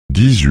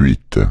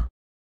18.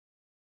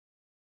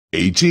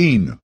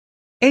 18.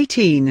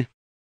 18.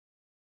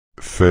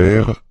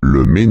 Faire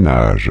le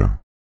ménage.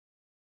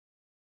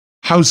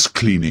 House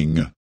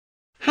cleaning.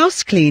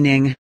 House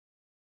cleaning.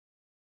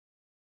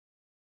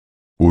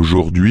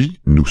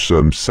 Aujourd'hui, nous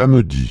sommes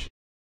samedi.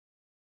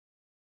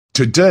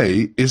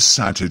 Today is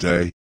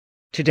Saturday.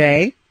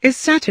 Today is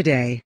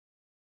Saturday.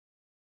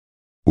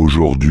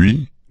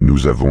 Aujourd'hui,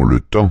 nous avons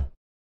le temps.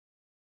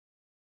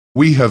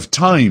 We have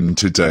time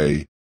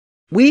today.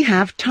 We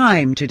have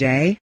time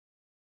today.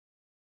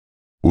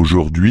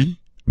 Aujourd'hui,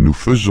 nous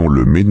faisons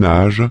le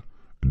ménage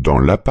dans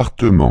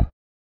l'appartement.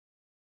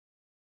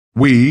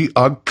 We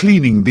are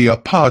cleaning the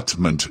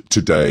apartment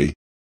today.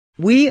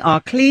 We are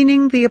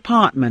cleaning the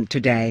apartment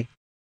today.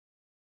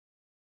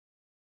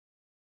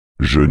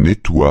 Je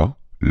nettoie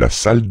la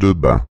salle de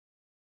bain.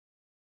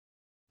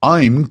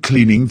 I'm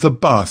cleaning the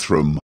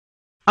bathroom.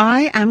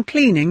 I am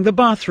cleaning the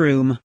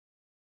bathroom.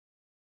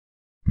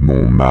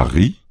 Mon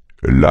mari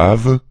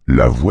lave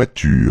la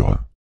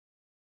voiture.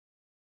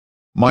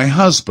 My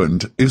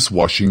husband is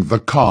washing the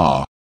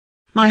car.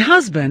 My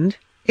husband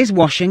is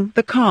washing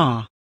the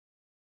car.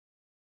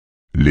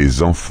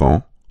 Les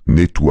enfants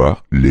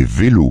nettoient les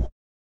vélos.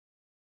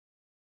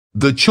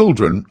 The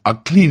children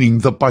are cleaning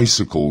the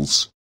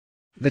bicycles.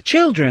 The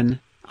children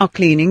are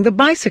cleaning the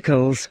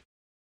bicycles.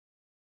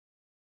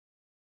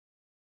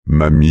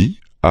 Mamie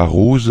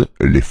arrose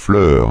les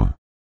fleurs.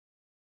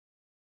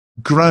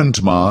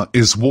 Grandma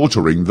is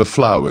watering the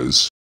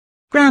flowers.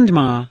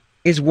 Grandma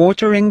is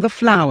watering the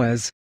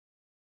flowers.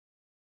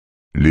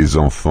 Les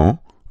enfants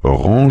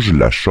rangent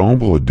la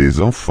chambre des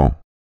enfants.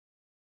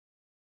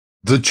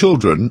 The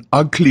children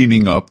are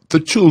cleaning up the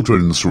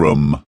children's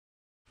room.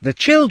 The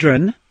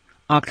children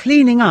are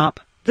cleaning up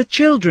the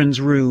children's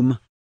room.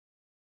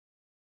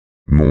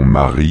 Mon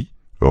mari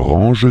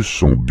range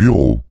son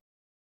bureau.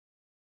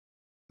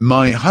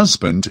 My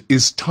husband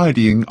is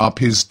tidying up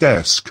his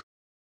desk.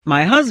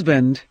 My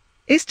husband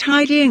is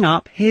tidying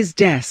up his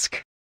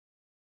desk.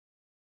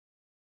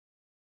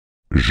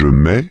 Je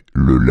mets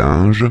le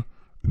linge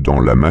dans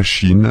la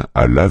machine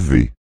à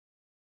laver.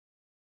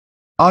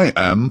 I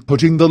am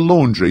putting the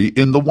laundry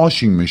in the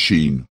washing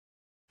machine.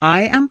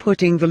 I am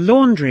putting the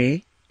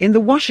laundry in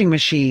the washing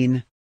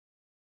machine.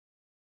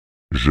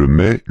 Je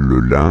mets le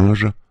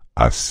linge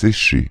à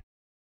sécher.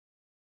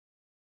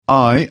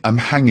 I am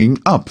hanging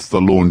up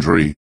the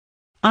laundry.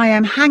 I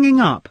am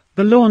hanging up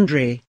the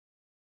laundry.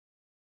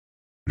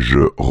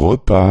 Je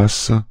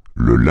repasse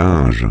le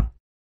linge.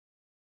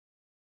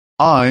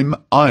 I'm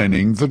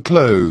ironing the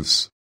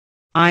clothes.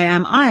 I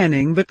am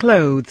ironing the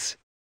clothes.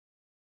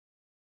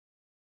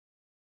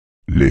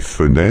 Les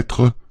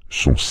fenêtres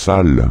sont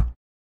sales.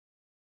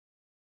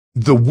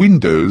 The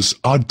windows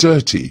are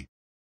dirty.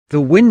 The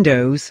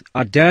windows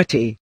are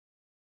dirty.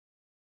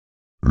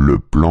 Le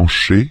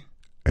plancher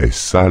est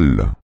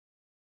sale.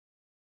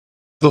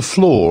 The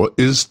floor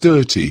is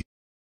dirty.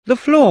 The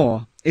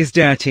floor is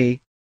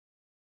dirty.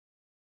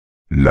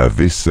 La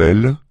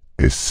vaisselle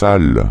est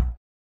sale.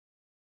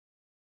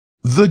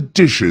 The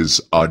dishes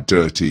are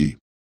dirty.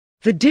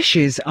 The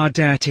dishes are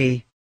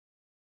dirty.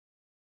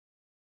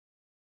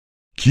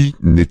 Qui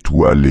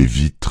nettoie les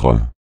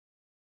vitres?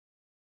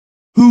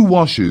 Who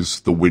washes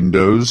the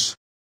windows?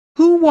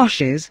 Who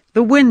washes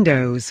the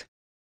windows?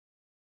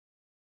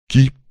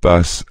 Qui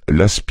passe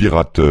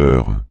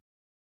l'aspirateur?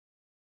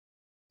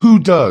 Who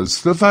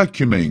does the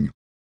vacuuming?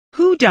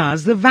 Who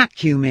does the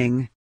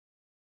vacuuming?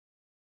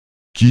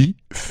 Qui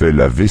fait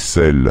la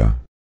vaisselle?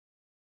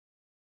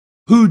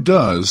 Who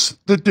does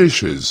the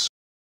dishes?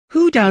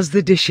 Who does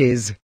the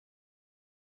dishes?